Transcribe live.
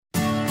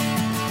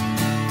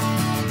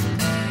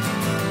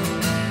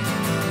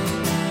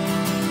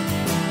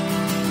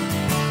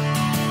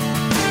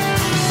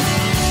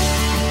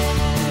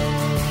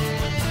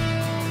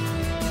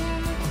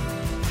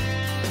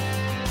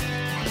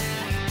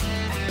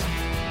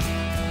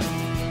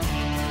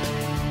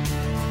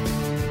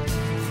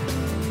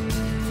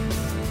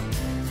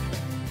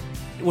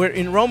We're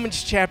in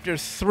Romans chapter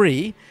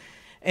 3,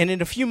 and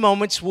in a few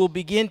moments we'll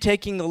begin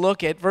taking a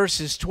look at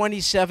verses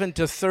 27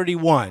 to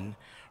 31.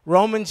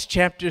 Romans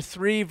chapter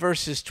 3,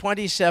 verses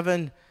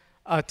 27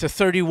 to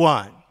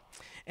 31.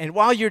 And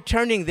while you're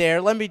turning there,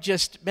 let me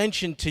just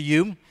mention to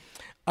you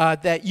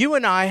that you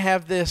and I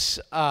have this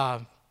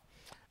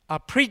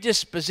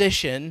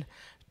predisposition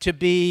to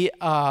be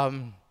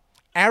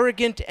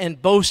arrogant and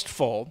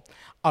boastful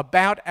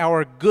about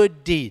our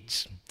good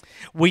deeds.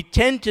 We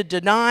tend to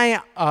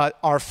deny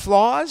our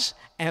flaws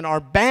and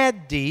our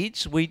bad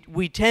deeds.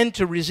 We tend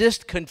to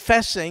resist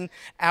confessing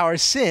our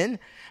sin,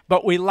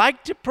 but we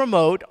like to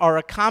promote our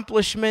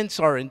accomplishments,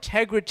 our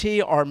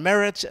integrity, our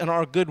merits, and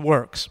our good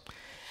works.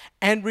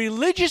 And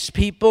religious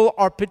people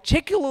are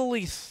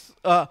particularly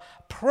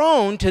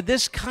prone to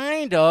this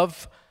kind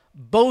of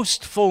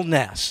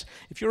boastfulness.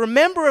 If you're a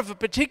member of a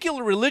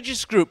particular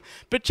religious group,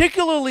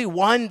 particularly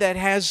one that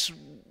has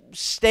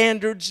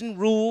standards and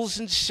rules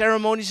and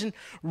ceremonies and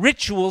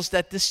rituals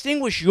that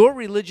distinguish your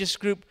religious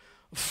group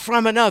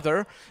from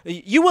another,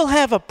 you will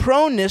have a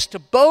proneness to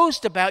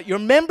boast about your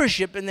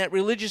membership in that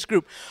religious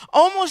group,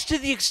 almost to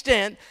the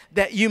extent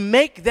that you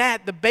make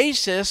that the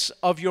basis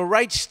of your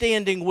right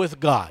standing with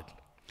God.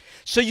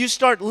 So you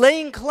start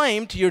laying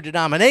claim to your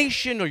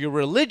denomination or your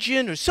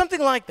religion or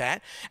something like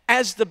that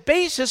as the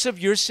basis of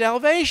your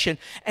salvation,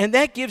 and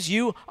that gives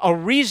you a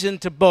reason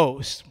to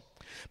boast.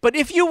 But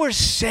if you were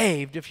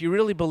saved, if you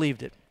really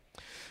believed it,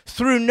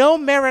 through no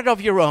merit of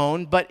your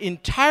own, but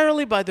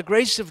entirely by the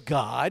grace of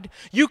God,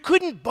 you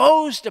couldn't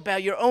boast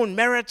about your own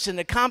merits and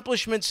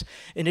accomplishments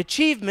and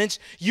achievements.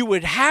 You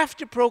would have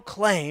to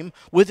proclaim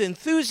with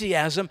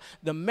enthusiasm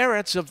the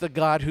merits of the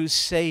God who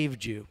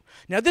saved you.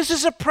 Now, this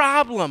is a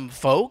problem,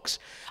 folks.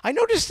 I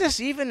notice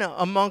this even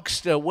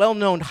amongst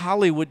well-known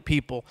Hollywood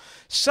people,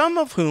 some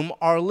of whom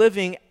are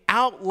living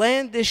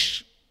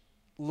outlandish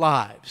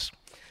lives.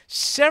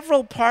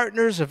 Several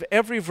partners of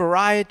every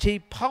variety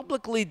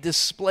publicly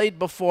displayed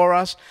before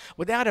us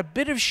without a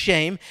bit of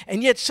shame,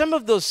 and yet some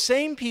of those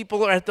same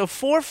people are at the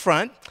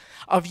forefront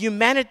of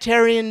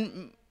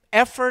humanitarian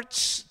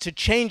efforts to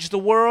change the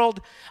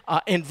world,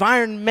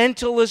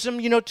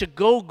 environmentalism, to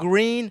go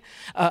green.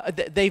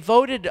 They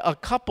voted a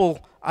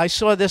couple, I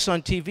saw this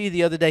on TV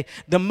the other day,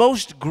 the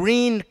most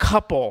green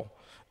couple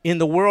in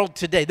the world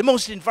today, the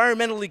most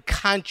environmentally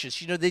conscious.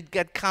 They've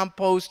got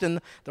compost and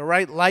the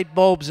right light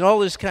bulbs and all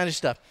this kind of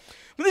stuff.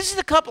 Well, this is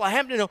the couple I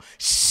happen to know.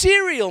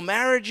 Serial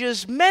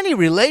marriages, many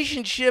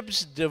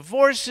relationships,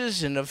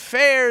 divorces and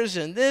affairs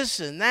and this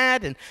and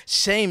that and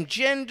same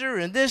gender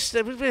and this,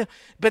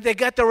 but they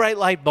got the right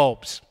light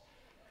bulbs.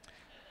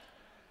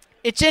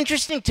 It's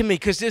interesting to me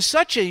because there's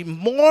such a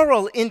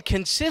moral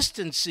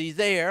inconsistency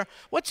there.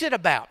 What's it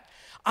about?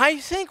 I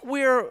think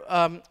we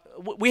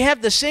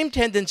have the same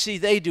tendency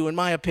they do, in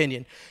my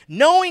opinion,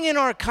 knowing in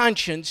our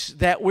conscience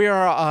that we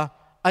are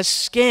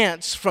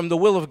askance from the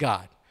will of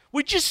God.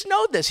 We just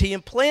know this. He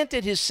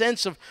implanted his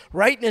sense of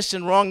rightness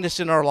and wrongness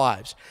in our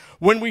lives.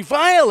 When we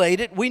violate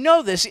it, we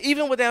know this,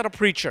 even without a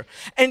preacher.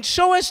 And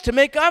so as to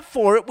make up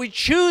for it, we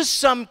choose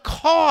some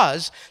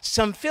cause,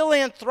 some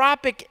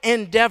philanthropic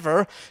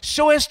endeavor,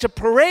 so as to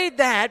parade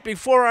that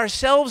before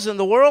ourselves and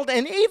the world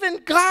and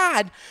even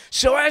God,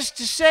 so as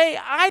to say,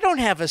 I don't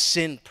have a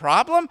sin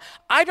problem.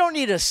 I don't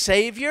need a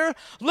savior.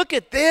 Look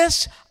at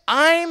this.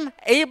 I'm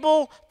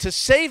able to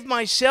save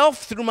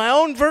myself through my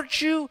own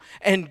virtue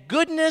and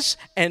goodness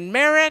and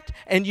merit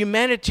and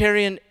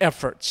humanitarian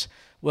efforts.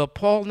 Well,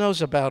 Paul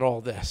knows about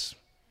all this.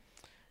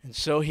 And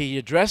so he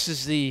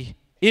addresses the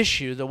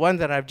issue, the one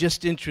that I've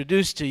just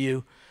introduced to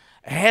you,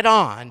 head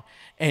on,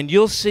 and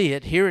you'll see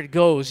it. Here it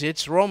goes.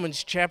 It's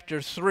Romans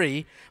chapter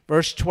 3,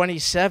 verse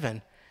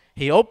 27.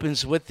 He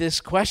opens with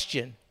this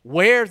question: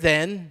 where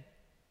then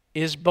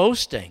is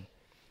boasting?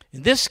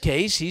 In this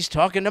case, he's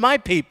talking to my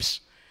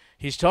peeps.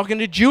 He's talking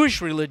to Jewish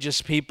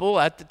religious people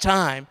at the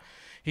time.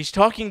 He's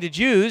talking to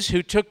Jews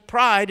who took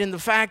pride in the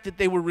fact that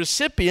they were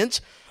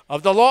recipients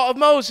of the law of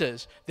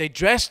Moses. They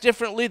dressed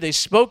differently, they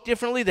spoke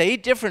differently, they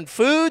ate different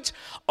foods,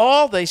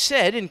 all they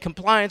said in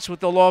compliance with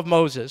the law of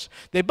Moses.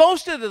 They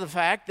boasted of the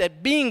fact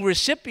that being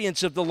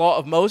recipients of the law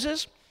of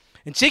Moses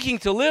and seeking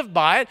to live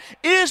by it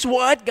is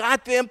what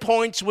got them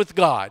points with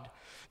God.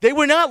 They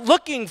were not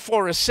looking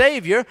for a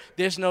savior.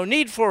 There's no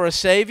need for a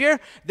savior.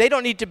 They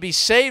don't need to be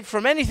saved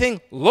from anything.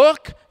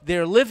 Look,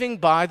 they're living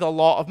by the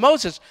law of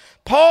Moses.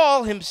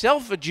 Paul,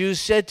 himself a Jew,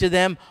 said to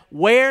them,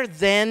 where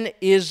then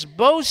is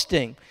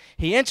boasting?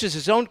 He answers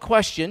his own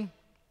question.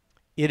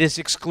 It is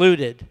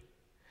excluded.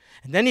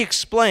 And then he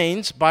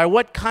explains by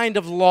what kind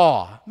of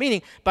law,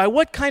 meaning by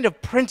what kind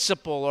of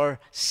principle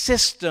or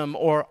system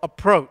or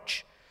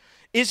approach.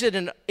 Is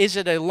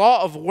it a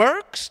law of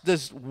works?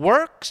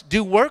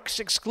 Do works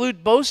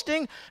exclude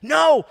boasting?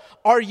 No.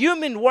 Our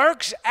human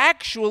works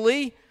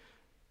actually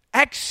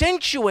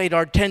accentuate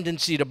our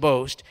tendency to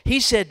boast. He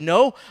said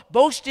no.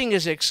 Boasting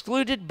is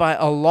excluded by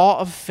a law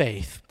of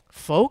faith.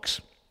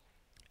 Folks,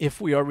 if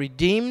we are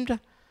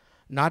redeemed,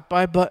 not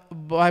by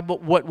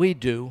what we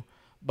do,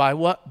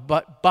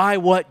 but by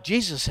what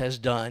Jesus has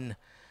done,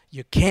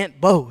 you can't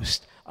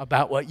boast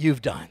about what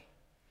you've done.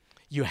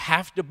 You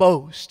have to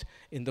boast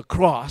in the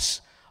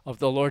cross of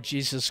the Lord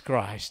Jesus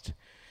Christ.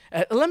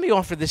 Let me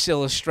offer this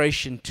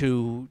illustration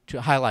to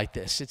highlight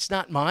this. It's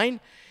not mine.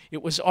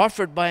 It was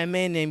offered by a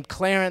man named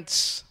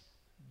Clarence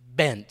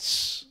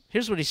Bentz.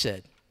 Here's what he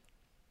said.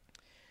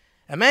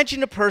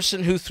 Imagine a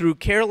person who, through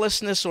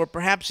carelessness or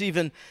perhaps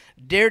even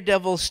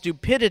daredevil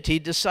stupidity,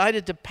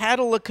 decided to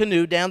paddle a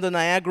canoe down the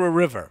Niagara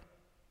River.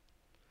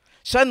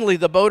 Suddenly,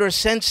 the boater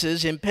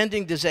senses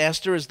impending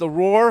disaster as the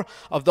roar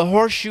of the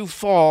Horseshoe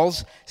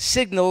Falls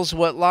signals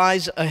what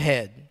lies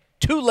ahead.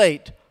 Too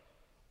late.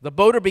 The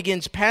boater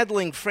begins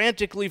paddling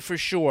frantically for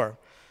shore,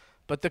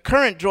 but the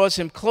current draws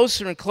him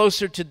closer and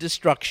closer to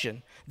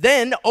destruction.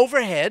 Then,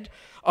 overhead,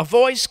 a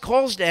voice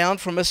calls down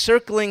from a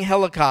circling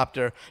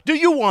helicopter, "Do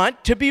you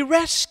want to be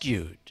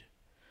rescued?"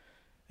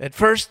 At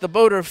first, the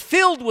boater,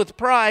 filled with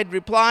pride,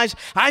 replies,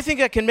 "I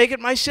think I can make it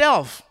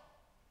myself."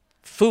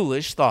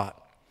 Foolish thought.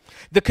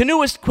 The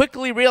canoeist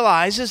quickly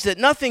realizes that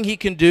nothing he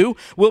can do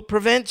will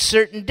prevent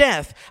certain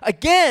death.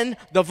 Again,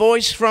 the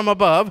voice from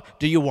above,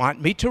 "Do you want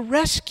me to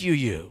rescue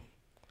you?"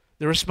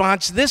 The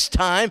response this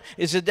time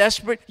is a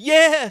desperate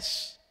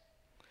 "yes."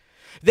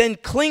 "Then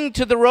cling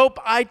to the rope,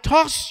 I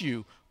toss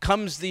you,"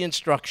 comes the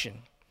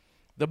instruction.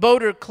 The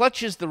boater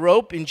clutches the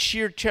rope in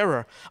sheer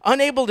terror,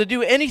 unable to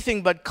do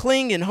anything but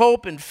cling in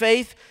hope and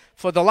faith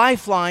for the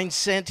lifeline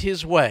sent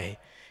his way.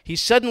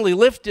 He's suddenly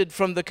lifted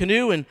from the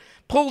canoe and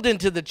pulled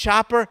into the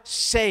chopper,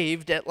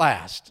 saved at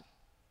last.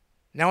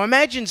 Now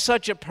imagine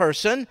such a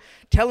person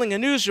telling a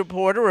news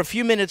reporter a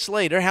few minutes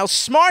later how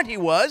smart he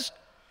was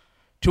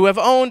to have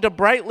owned a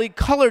brightly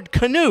colored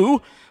canoe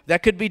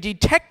that could be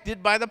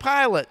detected by the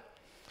pilot.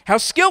 How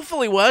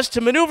skillful he was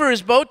to maneuver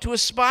his boat to a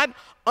spot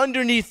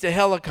underneath the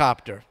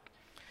helicopter.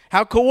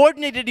 How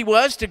coordinated he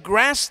was to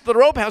grasp the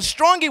rope, how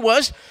strong he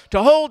was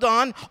to hold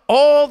on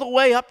all the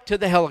way up to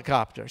the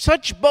helicopter.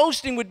 Such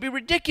boasting would be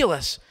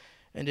ridiculous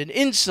and an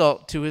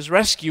insult to his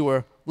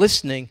rescuer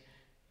listening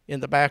in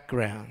the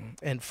background.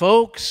 And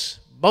folks,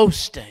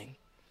 boasting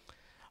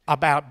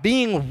about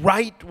being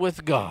right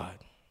with God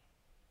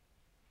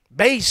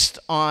based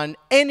on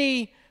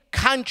any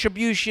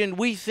contribution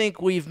we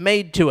think we've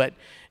made to it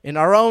in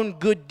our own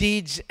good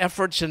deeds,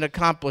 efforts, and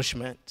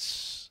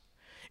accomplishments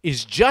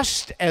is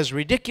just as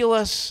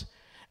ridiculous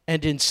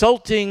and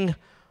insulting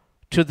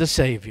to the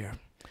Savior.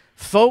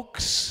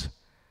 Folks,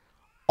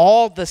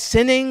 all the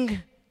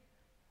sinning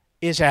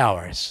is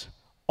ours.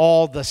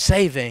 All the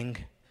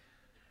saving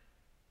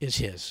is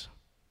His.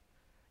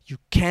 You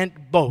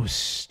can't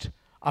boast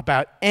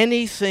about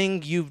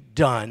anything you've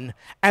done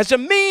as a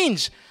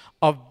means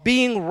of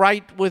being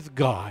right with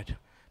God,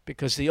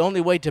 because the only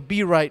way to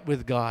be right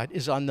with God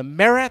is on the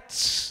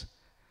merits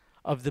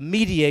of the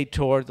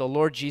mediator, the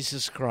Lord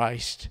Jesus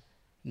Christ,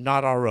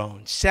 not our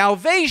own.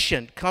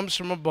 Salvation comes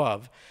from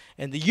above,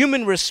 and the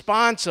human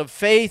response of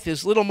faith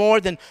is little more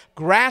than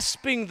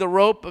grasping the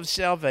rope of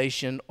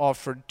salvation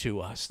offered to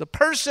us. The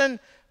person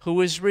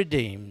who is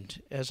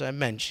redeemed, as I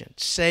mentioned,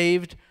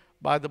 saved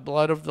by the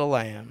blood of the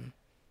Lamb,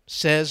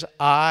 says,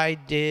 "I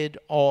did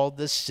all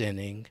the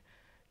sinning.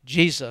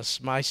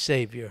 Jesus, my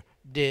Savior,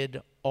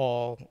 did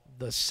all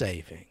the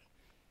saving."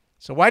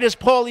 So why does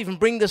Paul even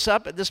bring this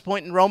up at this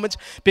point in Romans?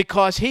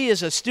 Because he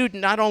is a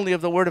student not only of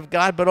the Word of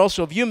God, but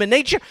also of human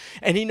nature,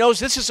 and he knows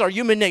this is our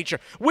human nature.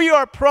 We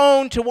are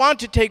prone to want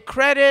to take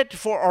credit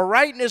for our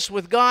rightness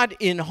with God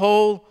in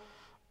whole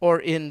or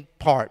in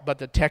part. But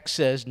the text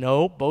says,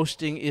 no,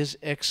 boasting is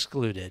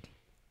excluded.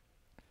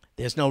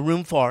 There's no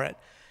room for it.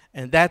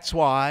 And that's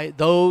why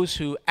those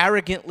who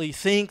arrogantly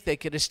think they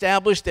could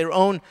establish their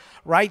own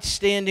right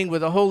standing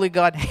with a holy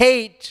God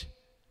hate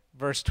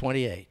verse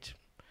 28.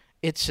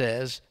 It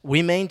says,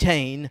 "We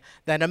maintain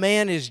that a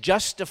man is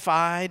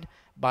justified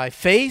by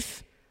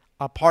faith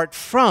apart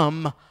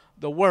from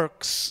the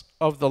works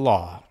of the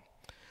law."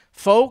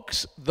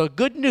 Folks, the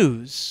good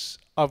news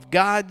of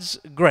God's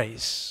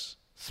grace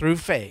through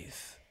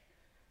faith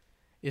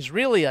is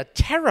really a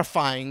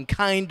terrifying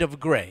kind of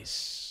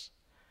grace.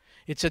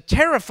 It's a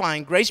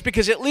terrifying grace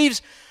because it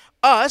leaves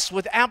us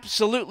with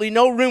absolutely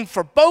no room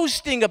for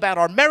boasting about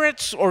our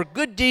merits or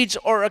good deeds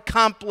or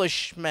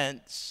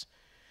accomplishments.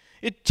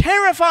 It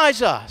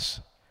terrifies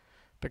us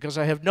because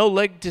I have no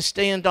leg to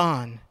stand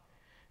on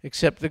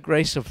except the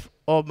grace of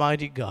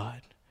Almighty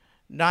God,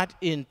 not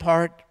in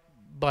part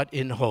but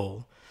in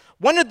whole.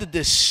 One of the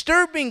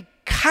disturbing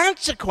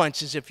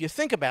consequences, if you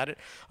think about it,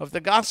 of the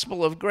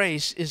gospel of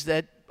grace is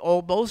that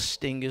all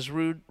boasting is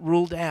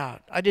ruled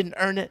out. I didn't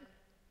earn it.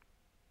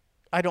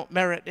 I don't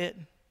merit it.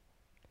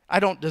 I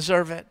don't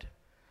deserve it.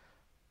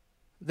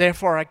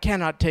 Therefore, I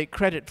cannot take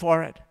credit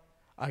for it.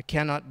 I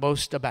cannot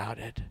boast about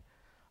it.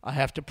 I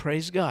have to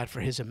praise God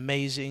for His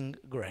amazing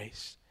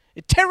grace.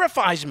 It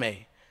terrifies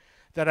me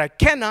that I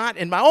cannot,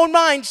 in my own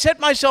mind,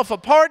 set myself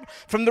apart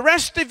from the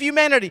rest of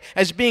humanity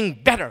as being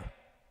better.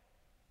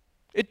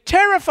 It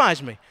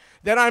terrifies me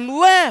that I'm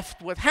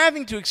left with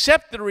having to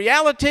accept the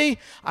reality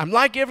I'm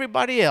like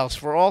everybody else,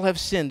 for all have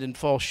sinned and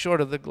fall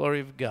short of the glory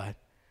of God.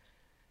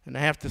 And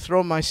I have to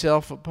throw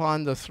myself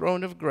upon the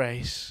throne of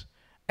grace,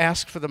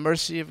 ask for the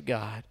mercy of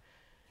God,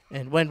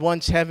 And when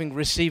once having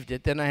received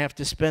it, then I have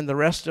to spend the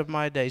rest of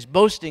my days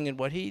boasting in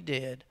what he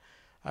did.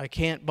 I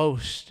can't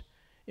boast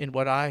in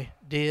what I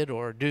did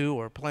or do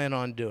or plan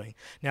on doing.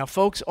 Now,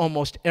 folks,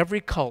 almost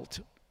every cult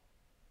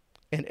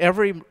and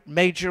every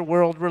major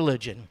world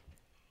religion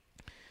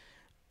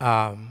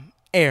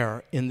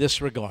err in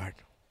this regard.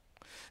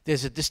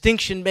 There's a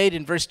distinction made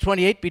in verse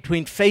 28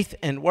 between faith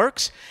and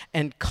works,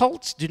 and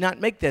cults do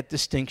not make that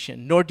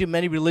distinction, nor do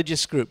many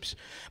religious groups.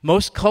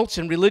 Most cults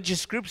and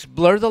religious groups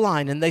blur the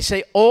line, and they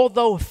say,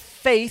 although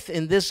faith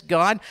in this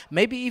God,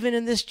 maybe even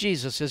in this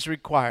Jesus, is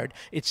required,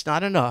 it's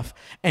not enough,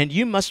 and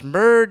you must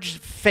merge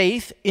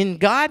faith in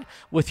God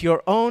with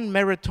your own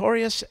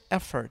meritorious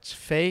efforts,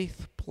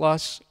 faith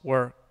plus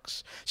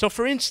works. So,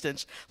 for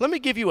instance, let me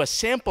give you a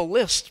sample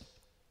list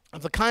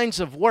of the kinds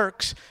of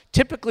works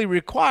typically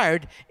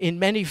required in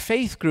many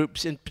faith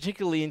groups, and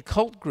particularly in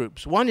cult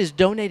groups. One is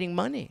donating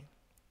money.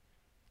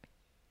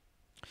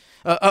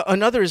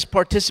 Another is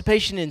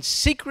participation in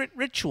secret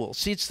rituals.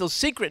 See, it's those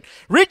secret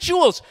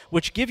rituals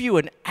which give you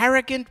an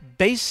arrogant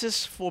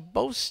basis for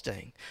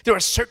boasting. There are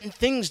certain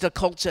things, the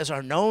cult says,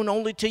 are known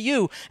only to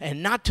you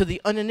and not to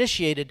the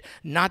uninitiated,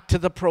 not to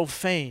the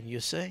profane, you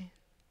see.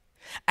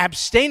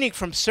 Abstaining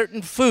from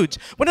certain foods.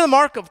 One of the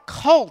mark of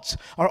cults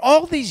are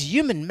all these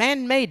human,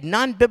 man-made,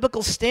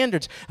 non-biblical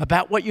standards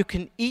about what you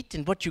can eat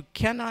and what you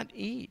cannot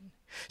eat.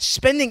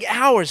 Spending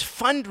hours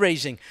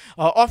fundraising,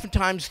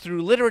 oftentimes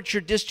through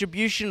literature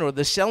distribution or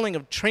the selling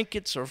of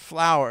trinkets or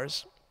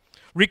flowers.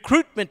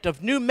 Recruitment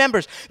of new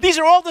members. These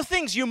are all the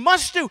things you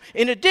must do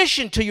in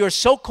addition to your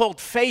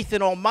so-called faith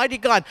in Almighty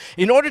God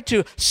in order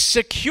to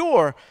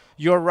secure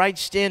your right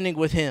standing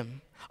with Him.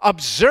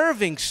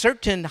 Observing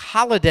certain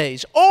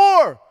holidays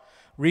or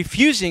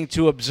refusing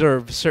to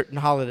observe certain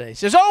holidays.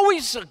 There's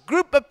always a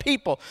group of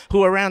people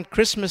who around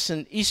Christmas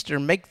and Easter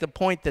make the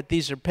point that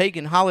these are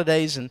pagan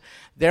holidays and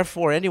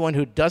therefore anyone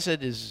who does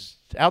it is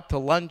out to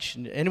lunch,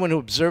 and anyone who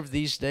observes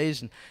these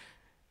days, and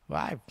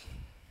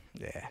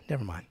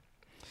never mind.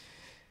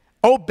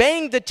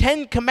 Obeying the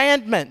 10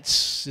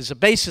 Commandments is a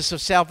basis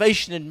of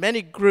salvation in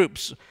many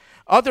groups.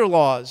 Other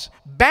laws.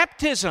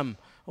 Baptism.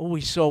 Oh,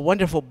 we saw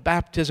wonderful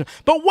baptism.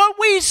 But what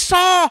we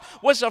saw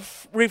was a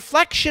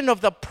reflection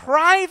of the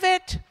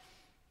private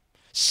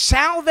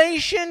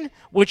salvation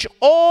which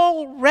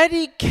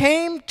already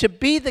came to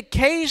be the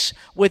case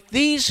with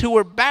these who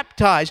were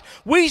baptized.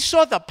 We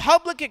saw the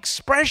public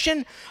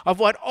expression of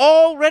what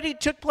already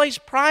took place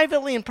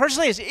privately and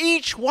personally as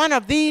each one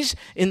of these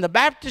in the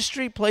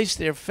baptistry placed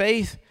their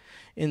faith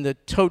in the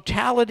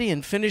totality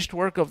and finished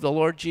work of the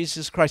Lord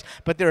Jesus Christ.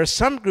 But there are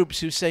some groups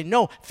who say,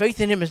 no, faith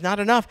in Him is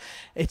not enough.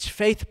 It's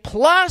faith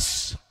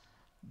plus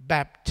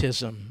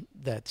baptism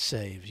that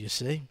saves, you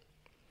see.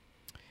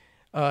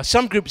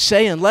 Some groups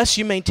say, unless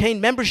you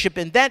maintain membership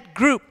in that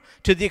group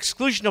to the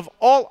exclusion of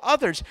all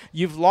others,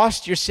 you've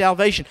lost your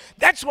salvation.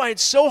 That's why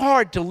it's so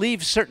hard to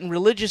leave certain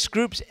religious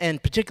groups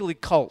and particularly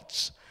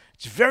cults.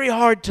 It's very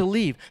hard to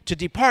leave, to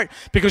depart,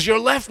 because you're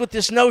left with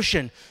this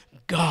notion,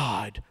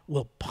 God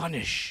will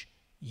punish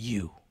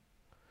you.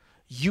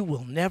 You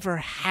will never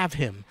have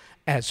Him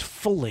as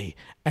fully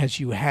as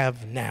you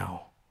have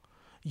now.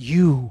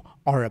 You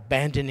are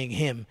abandoning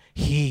Him.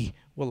 He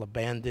will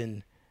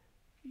abandon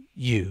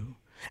you.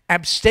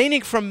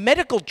 Abstaining from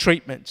medical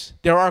treatments.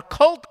 There are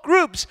cult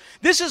groups.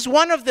 This is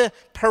one of the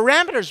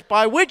parameters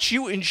by which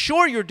you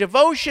ensure your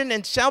devotion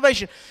and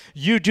salvation.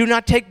 You do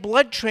not take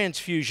blood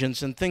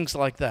transfusions and things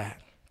like that.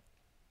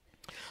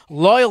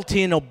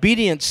 Loyalty and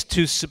obedience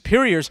to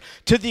superiors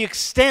to the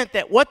extent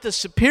that what the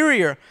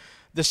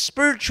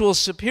spiritual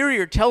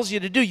superior tells you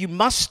to do, you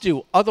must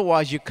do.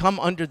 Otherwise, you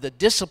come under the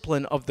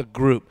discipline of the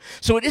group.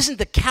 So it isn't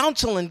the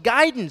counsel and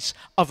guidance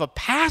of a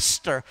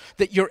pastor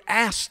that you're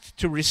asked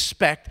to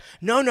respect.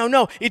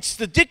 No. It's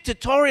the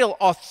dictatorial,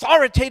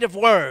 authoritative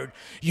word.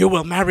 You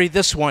will marry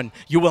this one.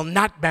 You will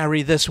not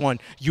marry this one.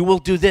 You will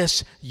do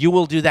this. You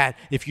will do that.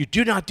 If you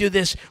do not do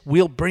this,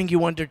 we'll bring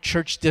you under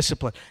church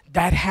discipline.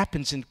 That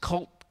happens in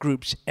cult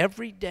groups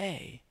every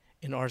day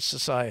in our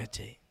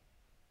society.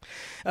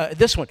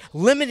 This one,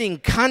 limiting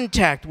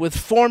contact with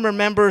former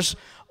members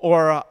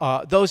or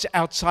those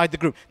outside the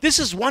group. This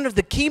is one of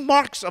the key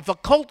marks of a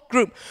cult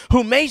group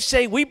who may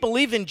say we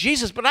believe in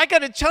Jesus, but I got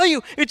to tell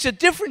you, it's a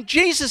different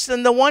Jesus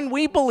than the one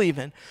we believe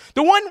in.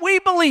 The one we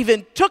believe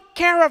in took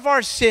care of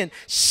our sin,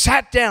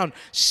 sat down,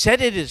 said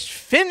it is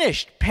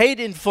finished, paid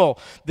in full.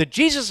 The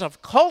Jesus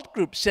of cult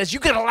group says you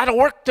got a lot of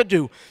work to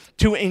do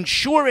to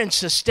ensure and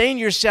sustain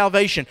your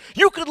salvation.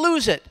 You could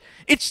lose it.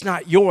 It's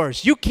not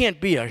yours. You can't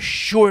be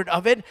assured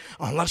of it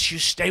unless you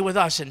stay with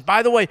us. And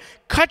by the way,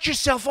 cut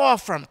yourself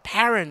off from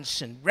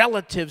parents and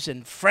relatives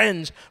and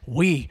friends.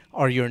 We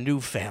are your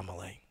new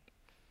family.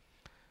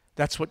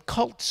 That's what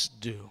cults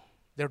do.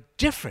 They're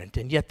different,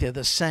 and yet they're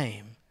the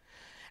same.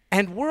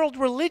 And world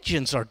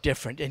religions are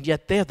different, and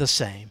yet they're the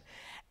same.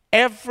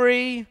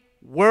 Every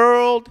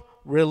world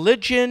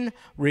religion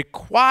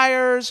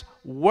requires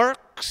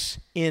works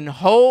in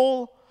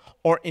whole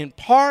or in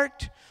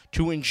part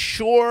to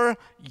ensure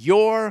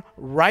your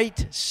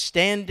right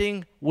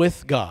standing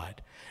with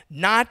God.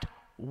 Not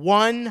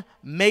one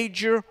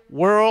major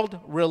world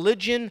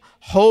religion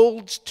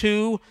holds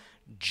to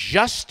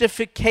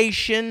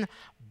justification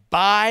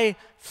by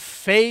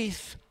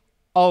faith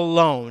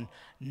alone.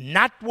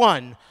 Not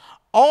one.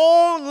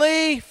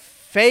 Only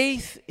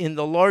faith in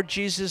the Lord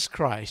Jesus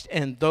Christ,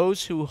 and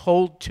those who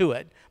hold to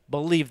it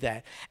believe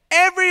that.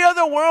 Every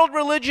other world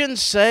religion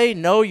say,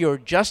 no, you're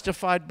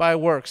justified by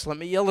works. Let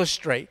me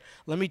illustrate.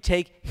 Let me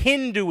take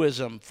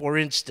Hinduism, for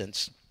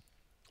instance.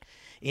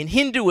 In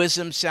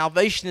Hinduism,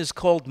 salvation is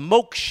called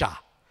moksha.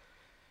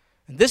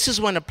 And this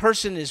is when a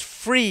person is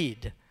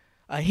freed.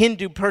 A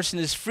Hindu person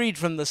is freed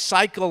from the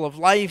cycle of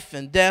life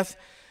and death,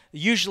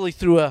 usually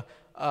through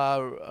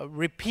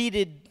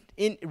repeated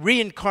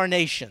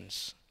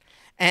reincarnations.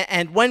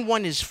 And when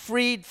one is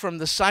freed from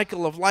the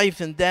cycle of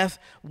life and death,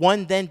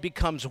 one then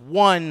becomes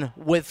one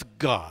with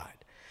God.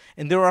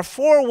 And there are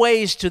 4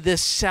 ways to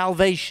this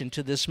salvation,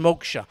 to this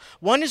moksha.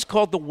 One is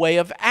called the way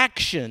of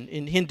action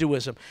in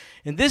Hinduism.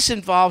 And this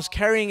involves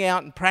carrying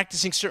out and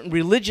practicing certain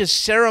religious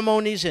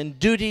ceremonies and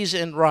duties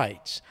and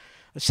rites.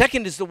 The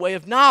second is the way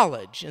of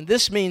knowledge. And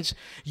this means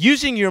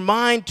using your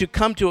mind to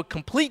come to a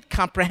complete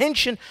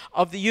comprehension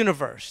of the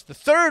universe. The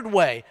third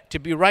way to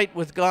be right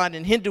with God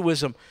in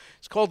Hinduism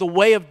is called the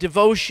way of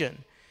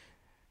devotion.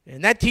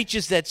 And that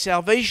teaches that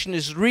salvation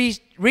is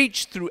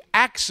reached through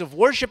acts of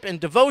worship and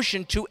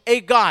devotion to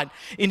a God.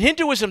 In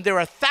Hinduism, there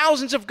are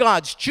thousands of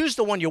gods. Choose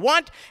the one you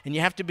want, and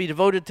you have to be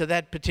devoted to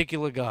that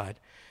particular God.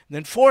 And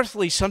then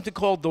fourthly, something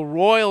called the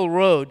royal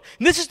road.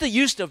 And this is the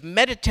use of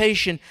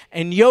meditation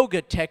and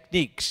yoga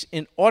techniques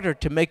in order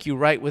to make you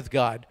right with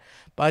God.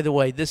 By the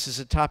way, this is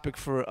a topic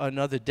for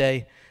another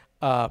day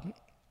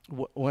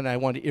when I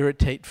want to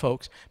irritate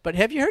folks. But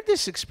have you heard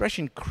this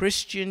expression,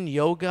 Christian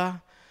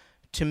yoga?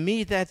 To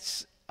me,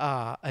 that's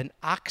an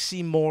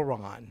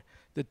oxymoron.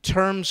 The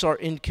terms are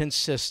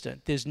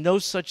inconsistent. There's no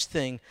such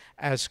thing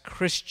as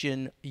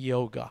Christian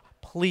yoga.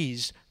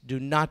 Please do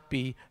not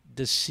be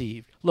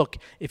deceived. Look,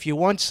 if you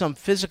want some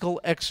physical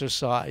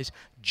exercise,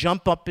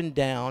 jump up and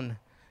down,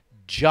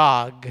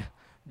 jog,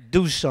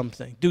 do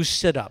something, do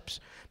sit-ups.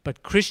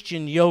 But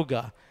Christian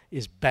yoga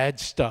is bad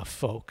stuff,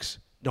 folks.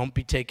 Don't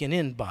be taken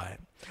in by it.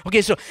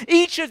 Okay, so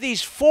each of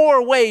these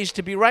 4 ways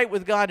to be right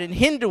with God in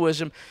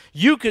Hinduism,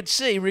 you could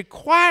see,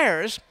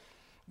 requires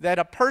that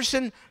a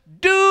person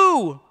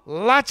do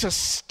lots of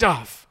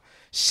stuff.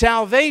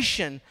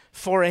 Salvation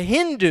for a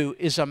Hindu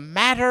is a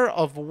matter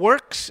of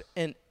works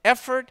and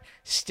effort,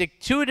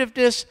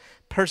 stick-to-itiveness,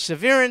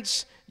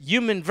 perseverance,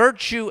 human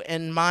virtue,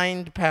 and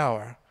mind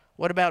power.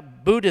 What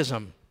about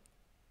Buddhism?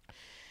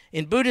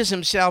 In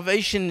Buddhism,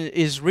 salvation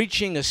is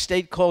reaching a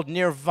state called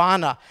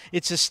nirvana.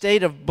 It's a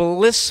state of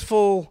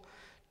blissful,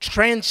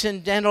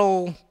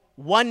 transcendental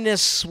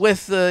oneness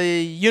with the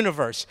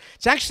universe.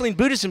 It's actually in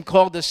Buddhism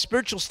called the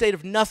spiritual state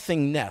of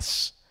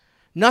nothingness.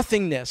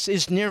 Nothingness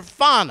is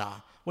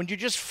nirvana, when you're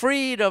just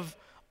freed of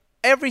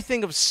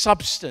everything of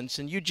substance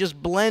and you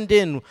just blend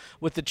in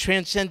with the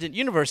transcendent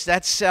universe.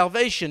 That's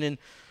salvation in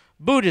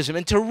Buddhism.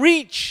 And to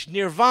reach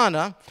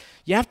nirvana,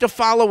 you have to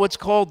follow what's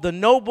called the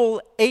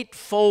Noble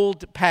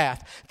Eightfold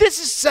Path. This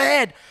is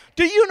sad.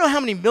 Do you know how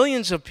many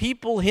millions of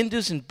people,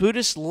 Hindus and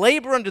Buddhists,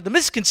 labor under the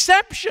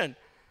misconception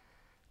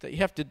that you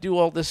have to do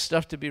all this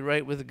stuff to be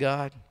right with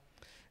God?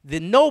 The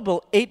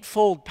Noble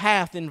Eightfold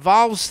Path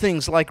involves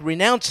things like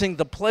renouncing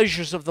the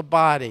pleasures of the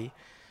body,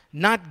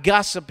 not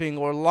gossiping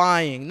or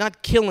lying,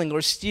 not killing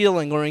or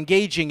stealing or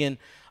engaging in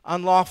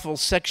unlawful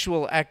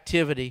sexual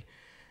activity,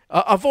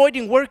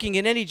 avoiding working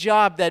in any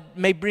job that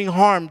may bring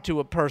harm to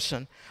a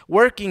person,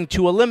 working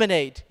to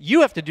eliminate,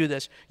 you have to do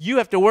this, you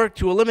have to work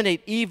to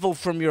eliminate evil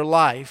from your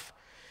life.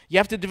 You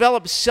have to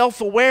develop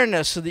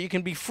self-awareness so that you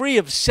can be free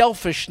of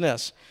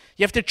selfishness.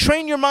 You have to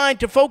train your mind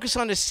to focus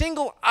on a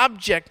single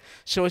object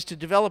so as to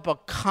develop a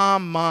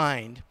calm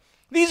mind.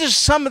 These are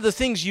some of the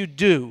things you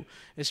do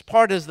as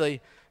part of the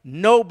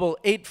Noble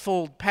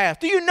Eightfold Path.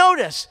 Do you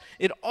notice?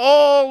 It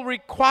all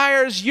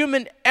requires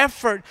human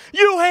effort.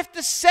 You have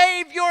to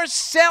save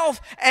yourself.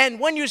 And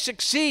when you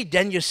succeed,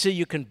 then you see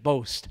you can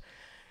boast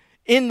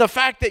in the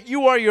fact that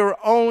you are your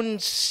own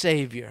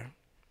savior.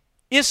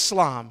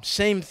 Islam,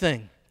 same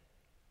thing.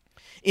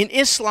 In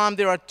Islam,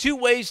 there are 2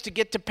 ways to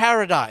get to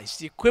paradise,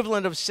 the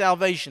equivalent of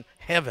salvation,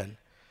 heaven.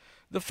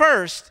 The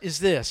first is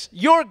this: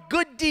 your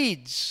good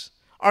deeds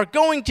are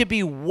going to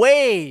be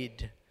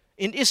weighed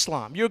in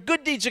Islam. Your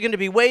good deeds are going to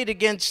be weighed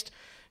against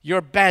your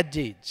bad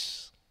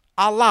deeds.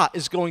 Allah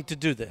is going to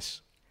do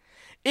this.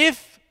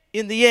 If,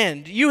 in the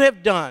end, you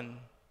have done,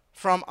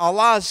 from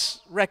Allah's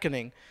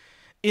reckoning,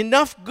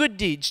 enough good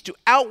deeds to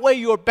outweigh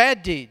your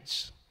bad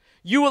deeds,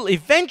 you will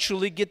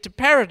eventually get to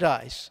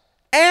paradise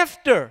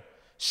after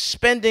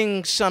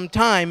spending some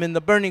time in the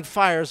burning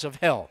fires of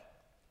hell.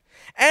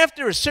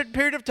 After a certain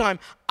period of time,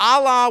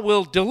 Allah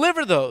will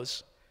deliver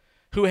those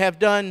who have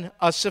done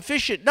a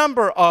sufficient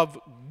number of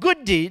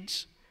good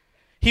deeds.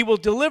 He will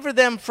deliver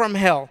them from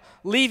hell,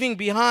 leaving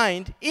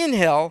behind in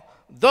hell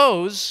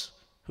those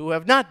who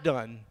have not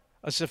done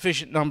a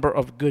sufficient number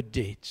of good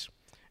deeds.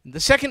 The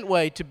second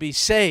way to be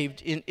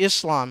saved in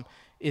Islam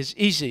is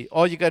easy.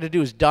 All you got to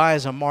do is die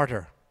as a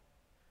martyr.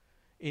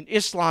 In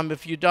Islam,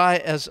 if you die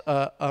as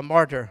a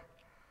martyr,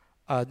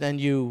 then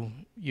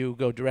you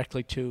go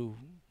directly to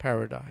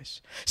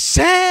paradise.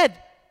 Sad!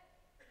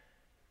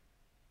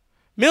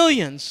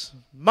 Millions,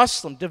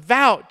 Muslim,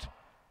 devout,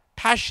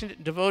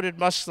 passionate, devoted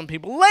Muslim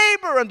people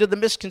labor under the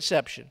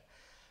misconception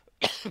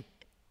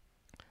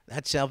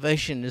that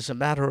salvation is a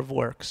matter of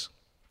works,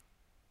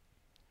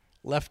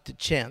 left to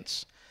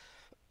chance,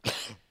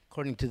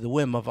 according to the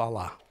whim of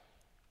Allah.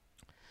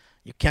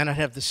 You cannot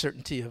have the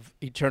certainty of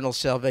eternal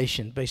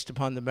salvation based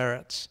upon the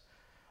merits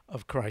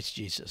of Christ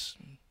Jesus.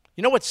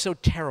 You know what's so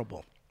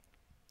terrible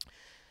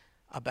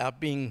about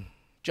being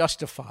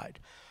justified?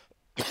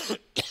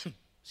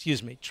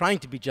 Excuse me, trying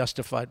to be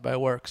justified by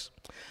works.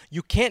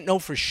 You can't know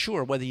for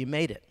sure whether you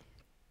made it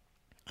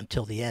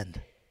until the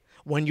end,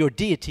 when your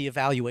deity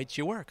evaluates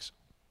your works.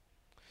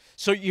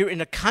 So you're in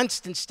a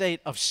constant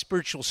state of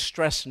spiritual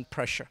stress and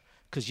pressure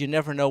because you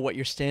never know what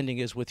your standing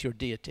is with your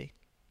deity.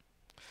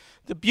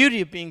 The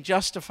beauty of being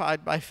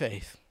justified by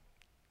faith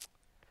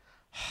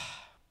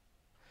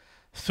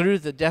through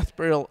the death,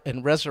 burial,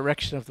 and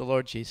resurrection of the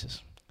Lord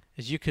Jesus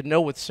is you can know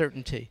with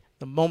certainty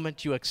the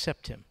moment you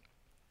accept him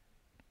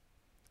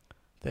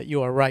that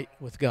you are right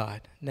with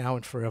God now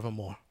and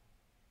forevermore.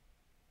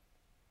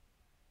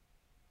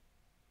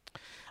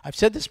 I've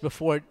said this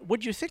before.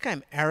 Would you think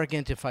I'm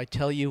arrogant if I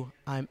tell you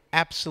I'm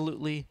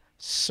absolutely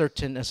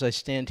certain as I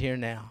stand here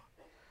now?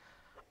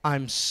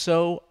 I'm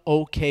so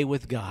okay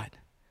with God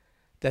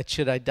that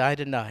should I die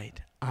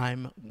tonight,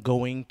 I'm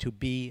going to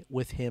be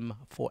with him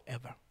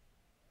forever.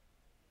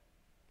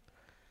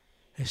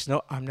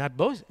 I'm not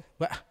boasting.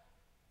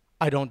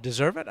 I don't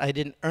deserve it. I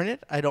didn't earn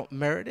it. I don't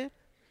merit it.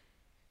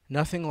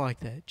 Nothing like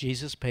that.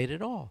 Jesus paid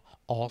it all.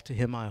 All to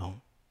him I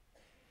owe.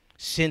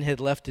 Sin had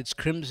left its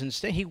crimson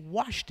stain. He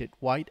washed it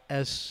white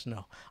as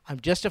snow. I'm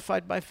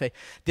justified by faith.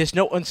 There's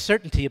no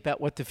uncertainty about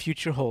what the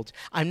future holds.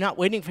 I'm not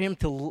waiting for him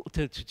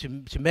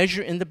to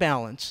measure in the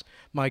balance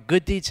my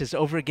good deeds as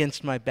over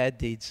against my bad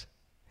deeds.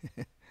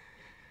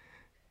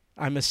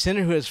 I'm a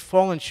sinner who has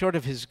fallen short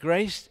of his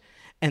grace,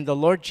 and the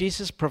Lord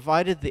Jesus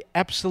provided the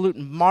absolute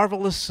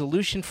marvelous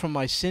solution for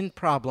my sin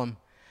problem.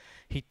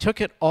 He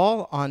took it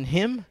all on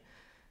him.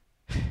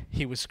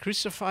 He was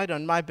crucified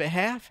on my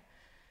behalf,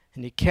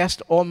 and he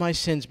cast all my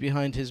sins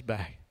behind his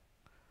back,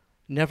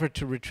 never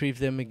to retrieve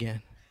them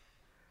again.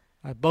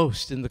 I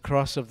boast in the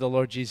cross of the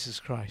Lord Jesus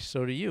Christ.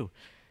 So do you,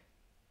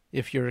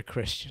 if you're a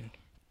Christian.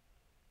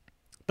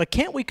 But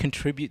can't we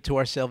contribute to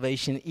our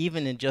salvation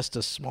even in just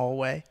a small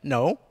way?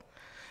 No.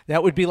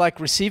 That would be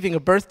like receiving a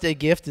birthday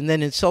gift and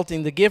then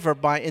insulting the giver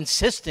by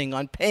insisting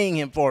on paying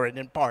him for it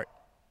in part.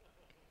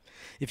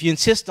 If you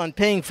insist on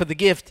paying for the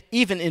gift,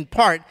 even in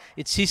part,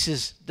 it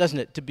ceases, doesn't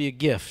it, to be a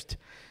gift.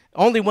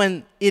 Only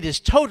when it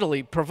is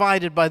totally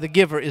provided by the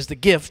giver is the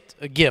gift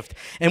a gift.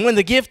 And when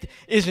the gift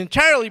is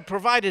entirely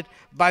provided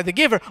by the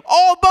giver,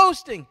 all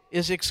boasting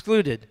is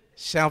excluded.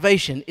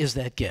 Salvation is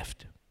that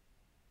gift.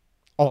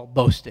 All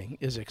boasting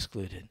is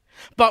excluded.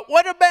 But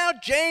what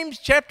about James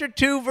chapter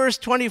 2, verse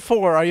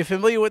 24? Are you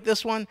familiar with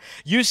this one?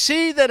 You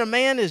see that a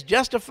man is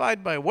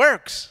justified by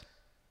works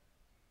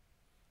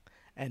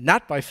and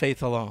not by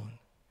faith alone.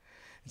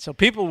 And so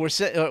people will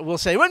say,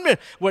 wait a minute,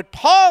 what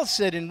Paul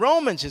said in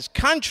Romans is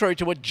contrary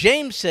to what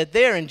James said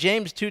there in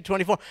James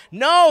 2:24.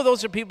 No,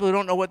 those are people who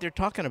don't know what they're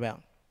talking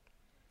about.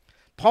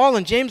 Paul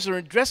and James are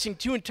addressing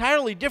two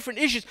entirely different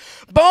issues.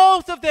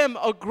 Both of them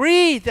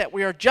agree that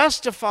we are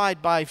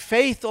justified by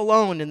faith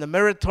alone in the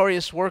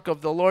meritorious work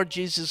of the Lord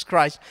Jesus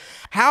Christ.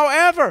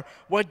 However,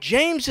 what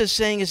James is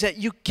saying is that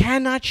you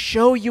cannot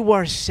show you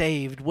are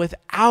saved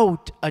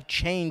without a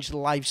changed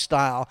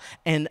lifestyle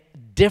and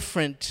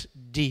different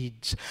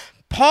deeds.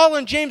 Paul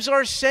and James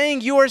are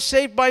saying you are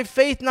saved by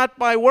faith, not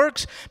by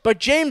works. But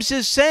James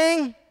is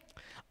saying,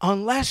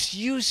 unless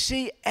you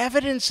see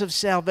evidence of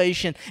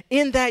salvation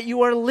in that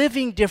you are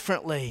living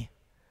differently,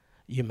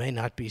 you may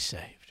not be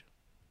saved.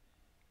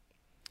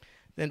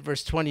 Then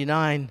verse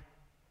 29,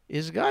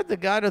 is God the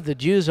God of the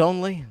Jews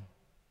only?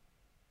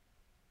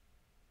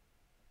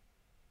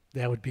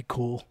 That would be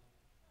cool.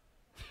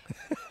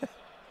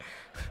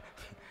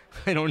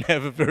 I don't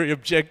have a very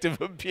objective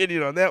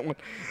opinion on that one.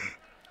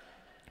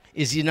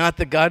 Is he not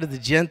the God of the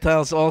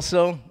Gentiles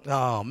also?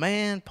 Oh,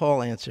 man,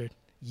 Paul answered,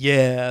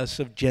 yes,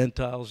 of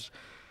Gentiles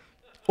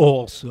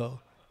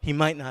also. He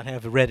might not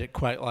have read it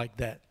quite like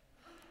that.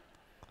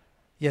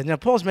 Yeah, now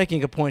Paul's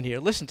making a point here.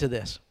 Listen to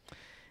this.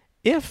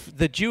 If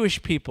the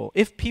Jewish people,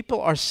 if people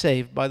are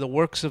saved by the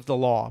works of the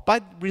law, by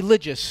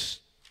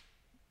religious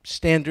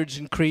standards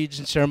and creeds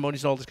and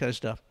ceremonies, all this kind of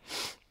stuff,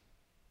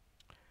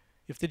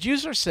 if the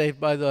Jews are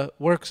saved by the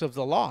works of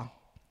the law,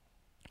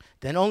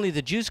 then only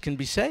the Jews can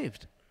be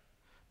saved,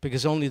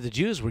 because only the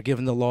Jews were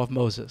given the law of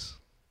Moses.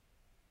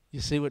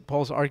 You see what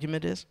Paul's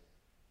argument is?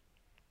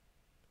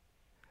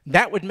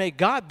 That would make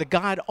God the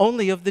God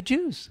only of the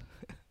Jews.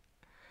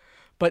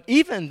 But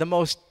even the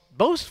most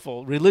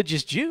boastful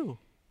religious Jew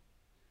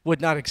would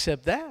not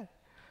accept that.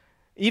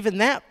 Even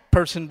that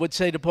person would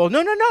say to Paul,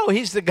 no, no, no,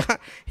 he's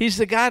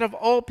the God of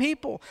all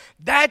people.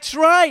 That's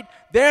right.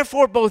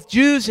 Therefore, both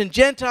Jews and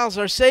Gentiles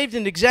are saved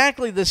in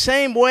exactly the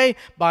same way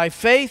by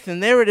faith.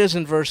 And there it is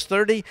in verse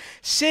 30.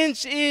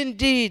 Since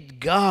indeed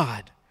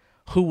God,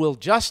 who will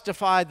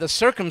justify the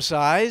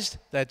circumcised,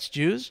 that's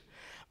Jews,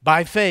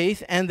 by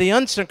faith, and the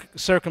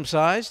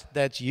uncircumcised,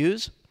 that's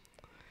Jews,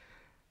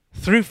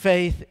 through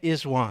faith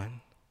is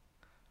one.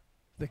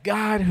 The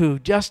God who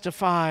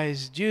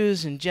justifies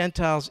Jews and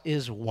Gentiles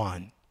is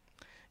one.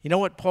 You know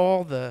what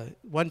Paul, the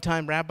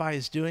one-time rabbi,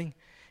 is doing?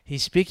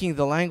 He's speaking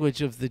the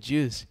language of the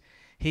Jews.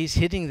 He's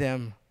hitting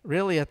them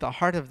really at the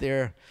heart of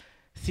their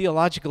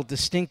theological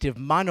distinctive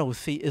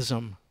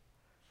monotheism.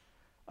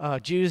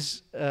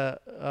 Jews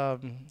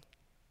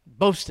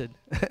boasted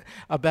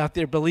about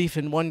their belief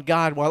in one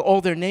God, while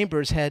all their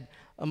neighbors had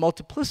a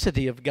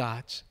multiplicity of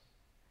gods.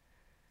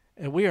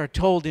 And we are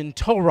told in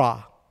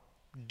Torah,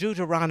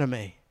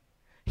 Deuteronomy,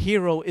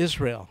 Hear, O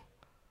Israel,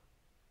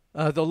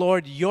 the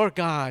Lord your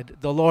God,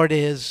 the Lord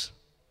is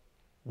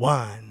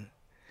one.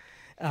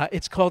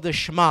 It's called the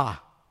Shema,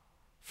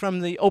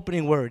 from the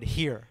opening word,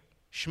 hear.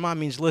 Shema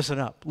means listen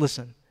up,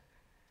 listen.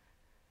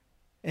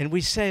 And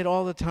we say it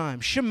all the time,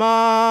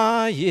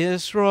 Shema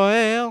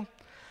Yisrael,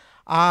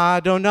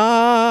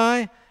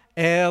 Adonai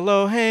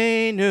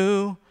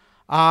Eloheinu,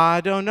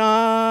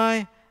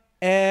 Adonai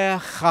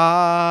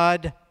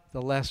Echad,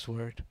 the last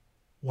word,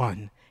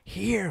 one.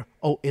 Hear,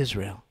 O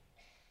Israel,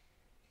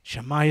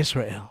 Shema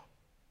Yisrael,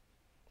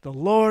 the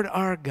Lord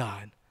our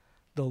God,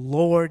 the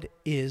Lord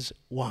is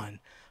one.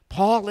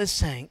 Paul is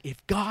saying,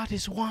 if God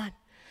is one,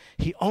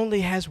 he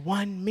only has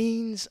one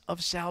means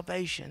of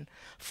salvation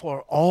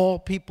for all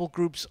people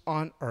groups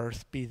on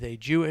earth, be they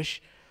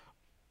Jewish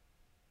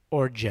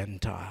or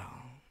Gentile.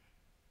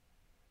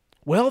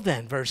 Well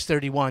then, verse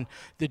 31,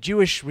 the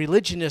Jewish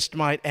religionist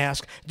might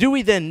ask, do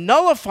we then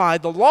nullify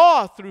the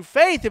law through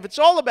faith? If it's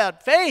all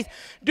about faith,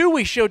 do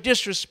we show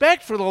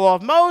disrespect for the law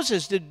of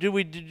Moses? Do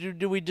we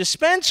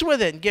dispense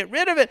with it and get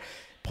rid of it?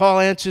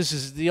 Paul answers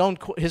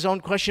his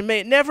own question,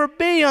 may it never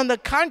be. On the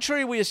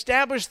contrary, we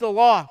establish the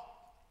law.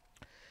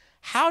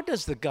 How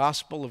does the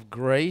gospel of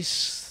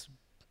grace,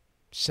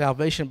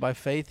 salvation by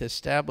faith,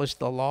 establish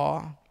the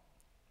law?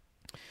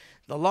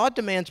 The law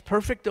demands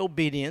perfect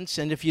obedience,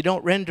 and if you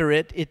don't render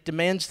it, it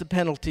demands the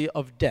penalty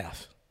of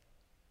death.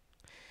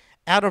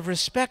 Out of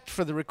respect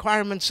for the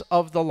requirements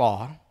of the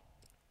law,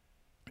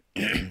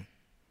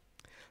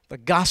 the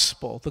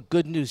gospel, the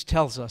good news,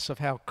 tells us of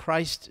how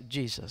Christ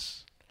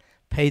Jesus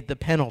paid the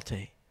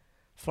penalty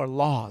for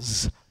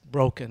laws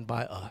broken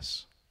by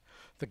us.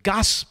 The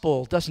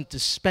gospel doesn't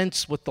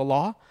dispense with the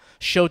law,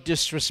 show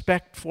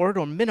disrespect for it,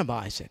 or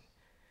minimize it.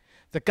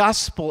 The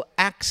gospel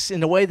acts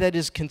in a way that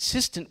is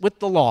consistent with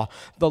the law.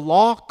 The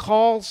law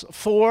calls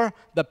for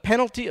the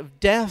penalty of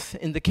death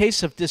in the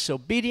case of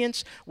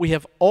disobedience. We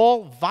have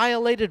all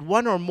violated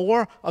one or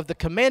more of the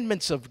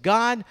commandments of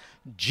God.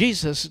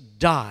 Jesus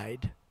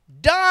died.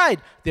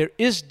 There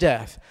is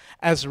death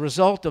as a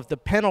result of the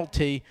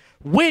penalty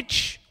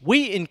which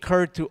we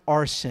incurred through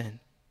our sin.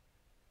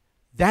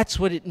 That's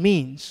what it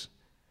means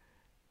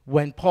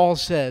when Paul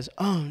says,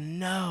 oh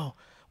no,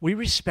 we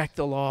respect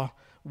the law,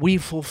 we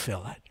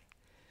fulfill it.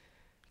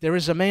 There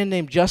is a man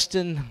named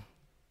Justin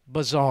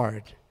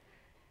Bazard,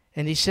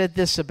 and he said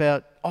this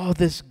about all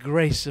this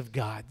grace of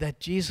God,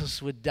 that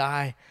Jesus would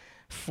die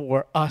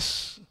for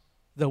us,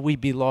 though we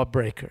be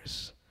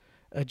lawbreakers.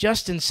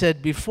 Justin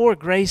said, before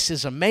grace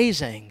is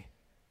amazing,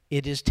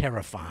 it is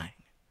terrifying.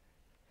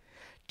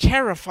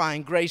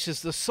 Terrifying grace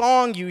is the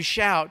song you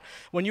shout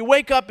when you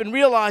wake up and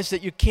realize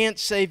that you can't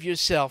save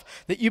yourself,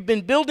 that you've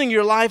been building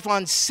your life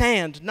on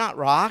sand, not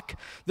rock.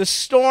 The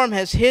storm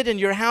has hit and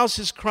your house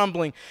is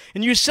crumbling,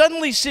 and you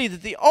suddenly see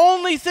that the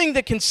only thing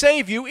that can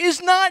save you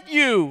is not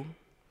you.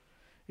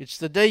 It's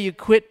the day you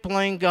quit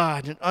playing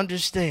God and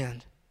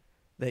understand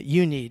that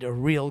you need a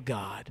real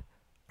God,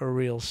 a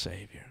real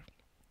Savior.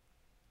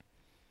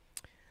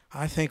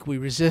 I think we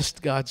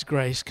resist God's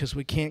grace because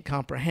we can't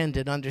comprehend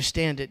it,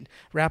 understand it,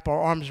 wrap our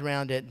arms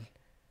around it.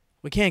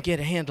 We can't get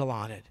a handle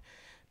on it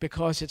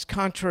because it's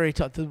contrary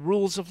to the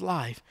rules of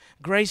life.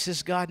 Grace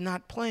is God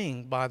not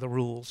playing by the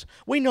rules.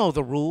 We know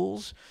the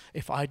rules.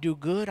 If I do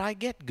good, I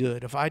get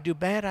good. If I do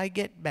bad, I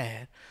get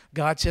bad.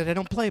 God said, I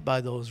don't play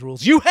by those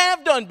rules. You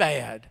have done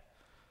bad,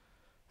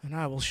 and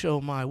I will show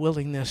my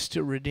willingness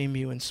to redeem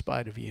you in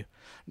spite of you.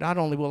 Not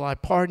only will I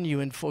pardon you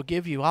and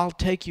forgive you, I'll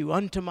take you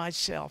unto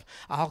myself.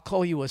 I'll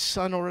call you a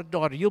son or a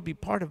daughter. You'll be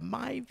part of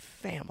my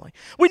family.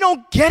 We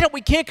don't get it.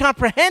 We can't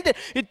comprehend it.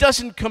 It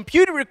doesn't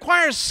compute. It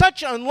requires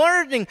such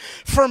unlearning.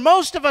 For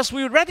most of us,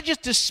 we would rather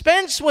just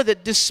dispense with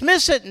it,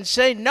 dismiss it, and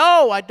say,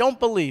 no, I don't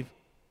believe.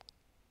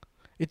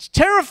 It's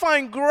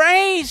terrifying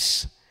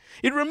grace.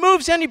 It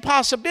removes any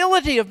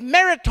possibility of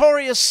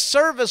meritorious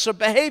service or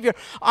behavior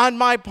on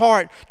my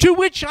part, to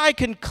which I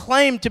can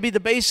claim to be the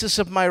basis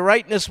of my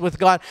rightness with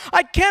God.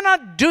 I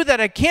cannot do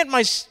that. I can't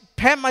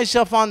pat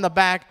myself on the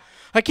back.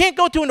 I can't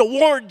go to an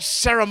award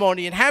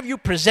ceremony and have you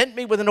present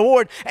me with an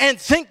award and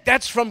think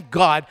that's from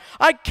God.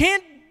 I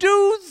can't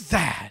do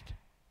that.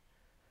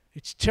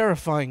 It's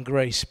terrifying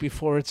grace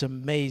before it's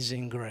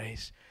amazing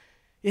grace.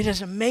 It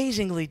is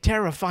amazingly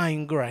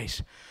terrifying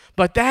grace.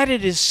 But that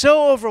it is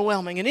so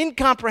overwhelming and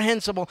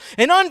incomprehensible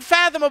and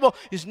unfathomable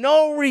is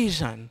no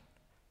reason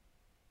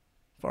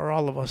for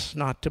all of us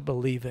not to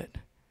believe it,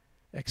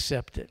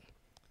 accept it,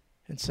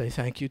 and say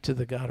thank you to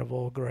the God of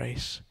all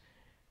grace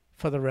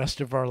for the rest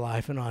of our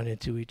life and on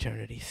into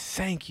eternity.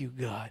 Thank you,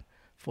 God,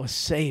 for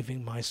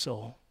saving my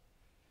soul.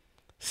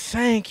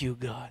 Thank you,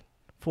 God,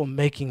 for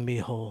making me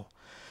whole.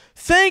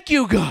 Thank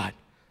you, God,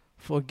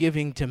 for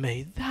giving to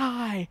me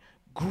thy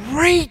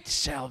great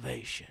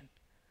salvation.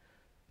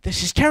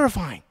 This is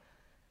terrifying.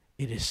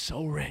 It is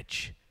so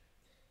rich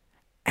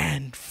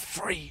and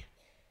free.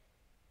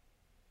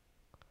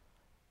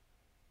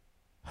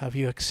 Have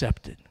you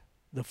accepted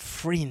the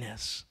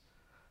freeness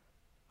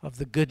of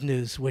the good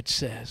news which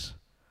says,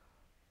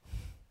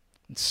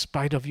 in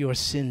spite of your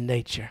sin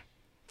nature,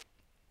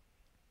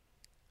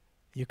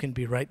 you can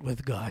be right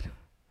with God,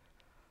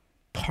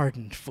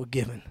 pardoned,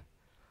 forgiven,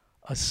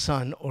 a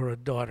son or a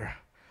daughter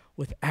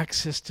with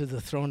access to the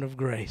throne of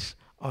grace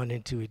on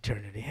into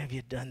eternity? Have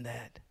you done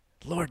that?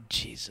 Lord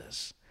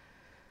Jesus,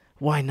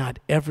 why not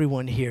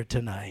everyone here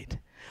tonight?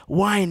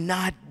 Why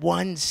not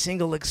one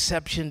single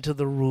exception to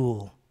the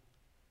rule?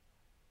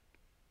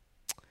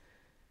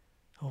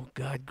 Oh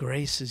God,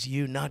 grace is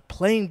you not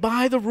playing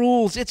by the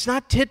rules. It's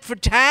not tit for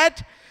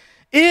tat.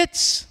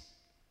 It's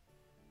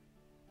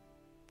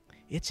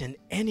an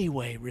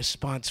anyway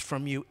response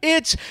from you.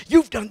 It's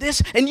you've done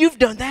this and you've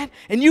done that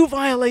and you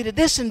violated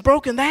this and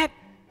broken that.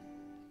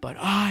 But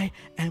I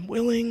am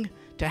willing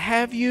to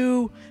have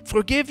you,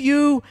 forgive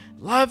you,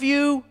 love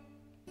you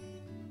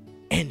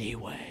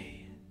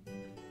anyway.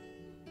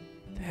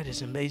 That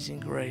is amazing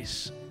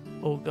grace.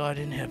 Oh God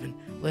in heaven,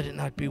 let it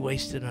not be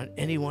wasted on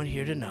anyone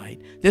here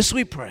tonight. This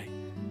we pray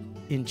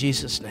in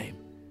Jesus' name.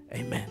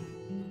 Amen.